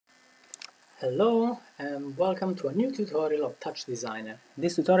Hello and welcome to a new tutorial of Touchdesigner. In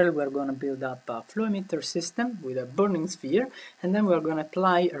this tutorial we're going to build up a flow emitter system with a burning sphere, and then we're going to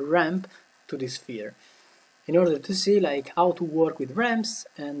apply a ramp to this sphere in order to see how to work with ramps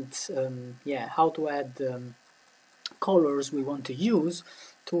and how to add colors we want to use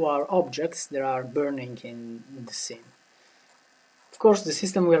to our objects that are burning in the scene. Of course, the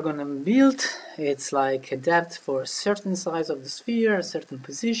system we are going to build, it's like adapted for a certain size of the sphere, a certain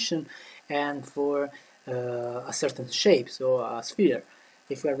position, and for a certain shape, so a sphere.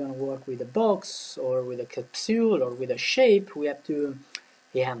 If we are going to work with a box or with a capsule or with a shape, we have to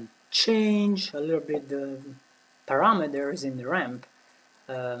change a little bit the parameters in the ramp,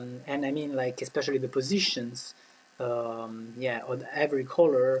 and I mean especially the positions of every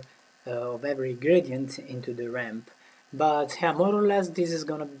color of every gradient into the ramp. But more or less this is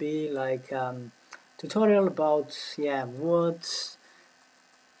gonna be tutorial about what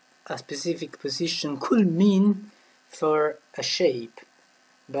a specific position could mean for a shape.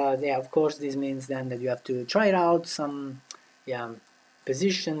 But of course this means then that you have to try out some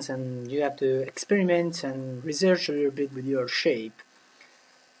positions, and you have to experiment and research a little bit with your shape.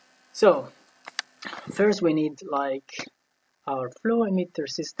 So first we need our flow emitter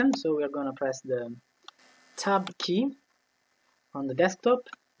system, so we are gonna press the tab key on the desktop,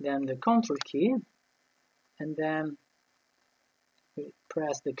 then the control key, and then we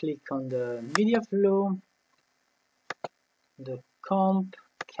press the click on the media flow, the comp,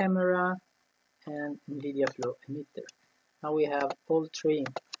 camera, and media flow emitter. Now we have all three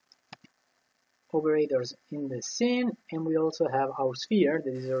operators in the scene, and we also have our sphere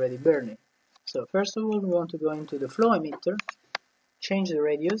that is already burning. So first of all we want to go into the flow emitter, change the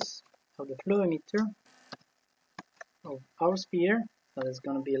radius of the flow emitter of our sphere, so it's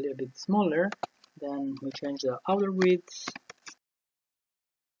going to be a little bit smaller. Then we change the outer width,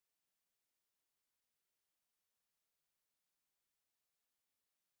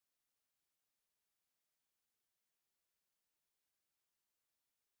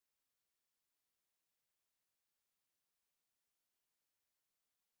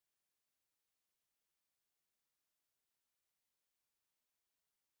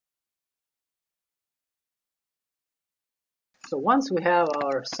 so once we have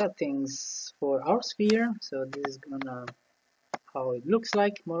our settings for our sphere, so this is gonna how it looks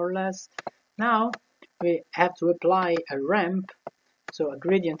like more or less. Now we have to apply a ramp, so a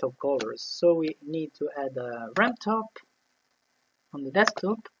gradient of colors. So we need to add a ramp top on the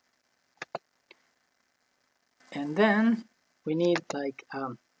desktop, and then we need a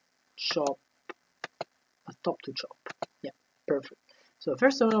top to chop. Yeah, perfect. So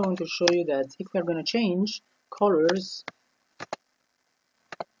first of all I want to show you that if we're going to change colors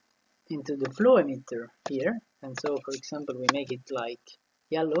into the flow emitter here, and so for example we make it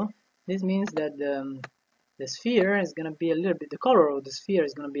yellow, this means that the sphere is going to be a little bit, the color of the sphere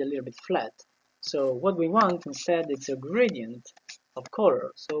is going to be a little bit flat. So what we want instead, it's a gradient of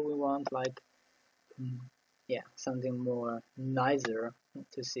color. So we want something more nicer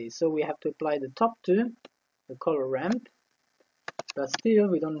to see. So we have to apply the top to the color ramp, but still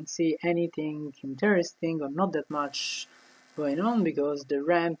we don't see anything interesting or not that much going on because the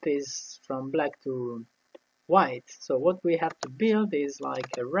ramp is from black to white. So what we have to build is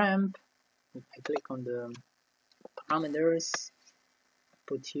a ramp. I click on the parameters,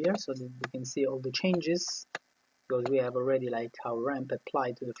 put here so that we can see all the changes, because we have already our ramp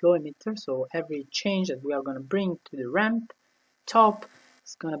applied to the flow emitter. So every change that we are going to bring to the ramp top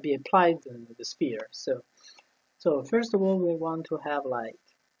is going to be applied to the sphere. So first of all we want to have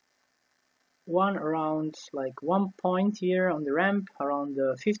one around one point here on the ramp around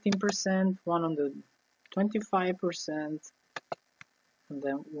the 15%, one on the 25%, and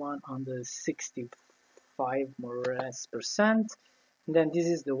then one on the 65 more or less percent, and then this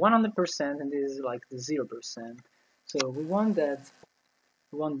is the 100%, and this is the 0%. So we want the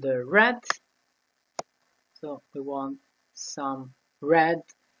red, so we want some red.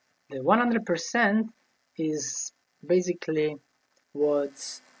 The 100% is basically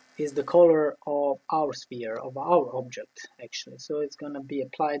what is the color of our sphere, of our object actually. So it's going to be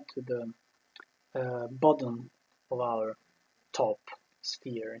applied to the bottom of our top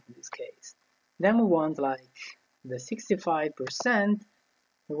sphere in this case. Then we want the 65%,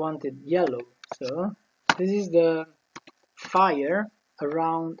 we want it yellow. So this is the fire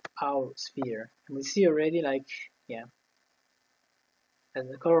around our sphere, and we see already as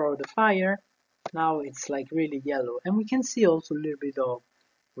the color of the fire, now it's really yellow, and we can see also a little bit of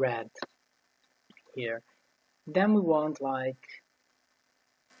red here. Then we want a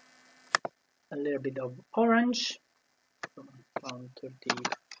little bit of orange, so around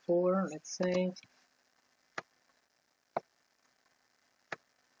 4, let's say.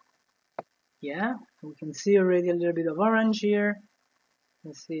 Yeah, we can see already a little bit of orange here.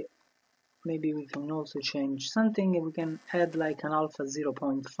 Let's see, maybe we can also change something, and we can add like an alpha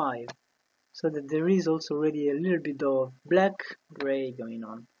 0.5, so that there is also already a little bit of black gray going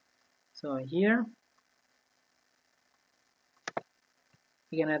on. So here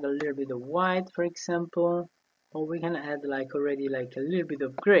we can add a little bit of white, for example, or we can add like already like a little bit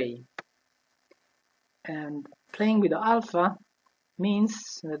of gray. And playing with the alpha means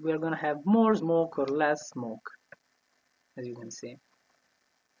that we are going to have more smoke or less smoke, as you can see.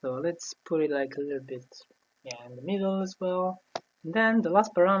 So let's put it like a little bit, yeah, in the middle as well. And then the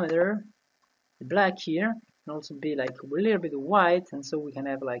last parameter, the black here, can also be like a little bit white, and so we can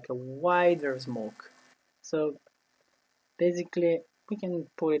have like a wider smoke. So basically we can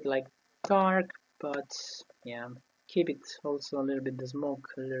put it like dark, but yeah, keep it also a little bit the smoke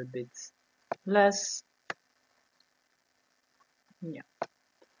a little bit less. Yeah,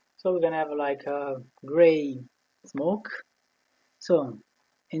 so we're gonna have like a gray smoke. So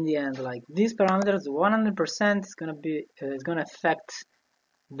in the end, like these parameters, 100% is gonna affect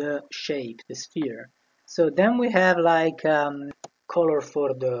the shape, the sphere. So then we have like color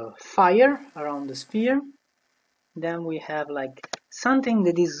for the fire around the sphere. Then we have like something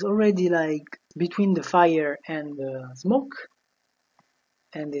that is already like between the fire and the smoke,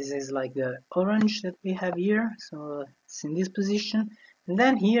 and this is like the orange that we have here, so it's in this position. And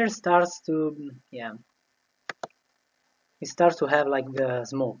then here starts to, yeah, it starts to have like the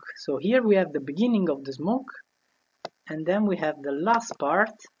smoke. So here we have the beginning of the smoke, and then we have the last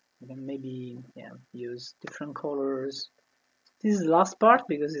part. We can maybe, yeah, use different colors. This is the last part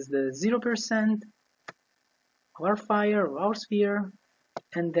because it's the 0% of our fire, of our sphere.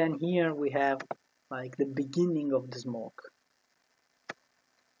 And then here we have like the beginning of the smoke.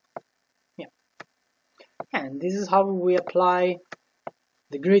 Yeah, and this is how we apply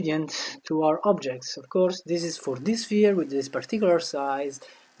the gradient to our objects. Of course, this is for this sphere with this particular size,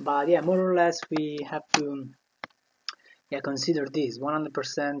 but yeah, more or less we have to, yeah, consider this.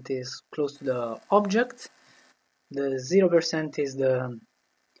 100% is close to the object, the 0% is the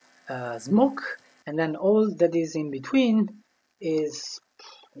smoke, and then all that is in between is,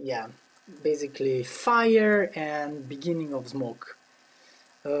 yeah, basically fire and beginning of smoke.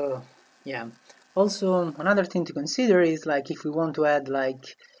 Yeah, also another thing to consider is like if we want to add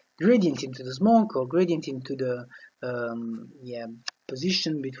like gradient into the smoke or gradient into the yeah,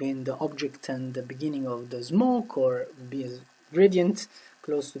 position between the object and the beginning of the smoke, or be a gradient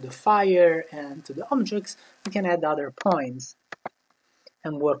close to the fire and to the objects, we can add other points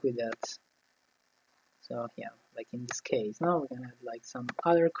and work with that. So yeah, like in this case, now we can add like some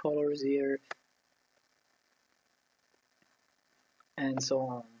other colors here and so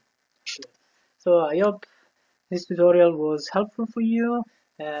on. So I hope this tutorial was helpful for you,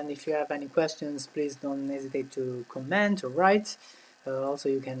 and if you have any questions, please don't hesitate to comment or write. Also,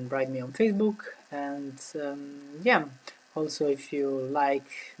 you can write me on Facebook, and yeah, also if you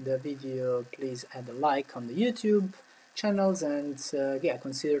like the video, please add a like on the YouTube channels, and yeah,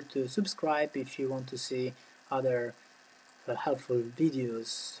 consider to subscribe if you want to see other helpful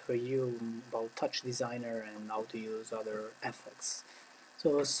videos for you about Touchdesigner and how to use other effects.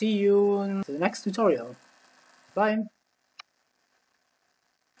 So see you in the next tutorial. Bye!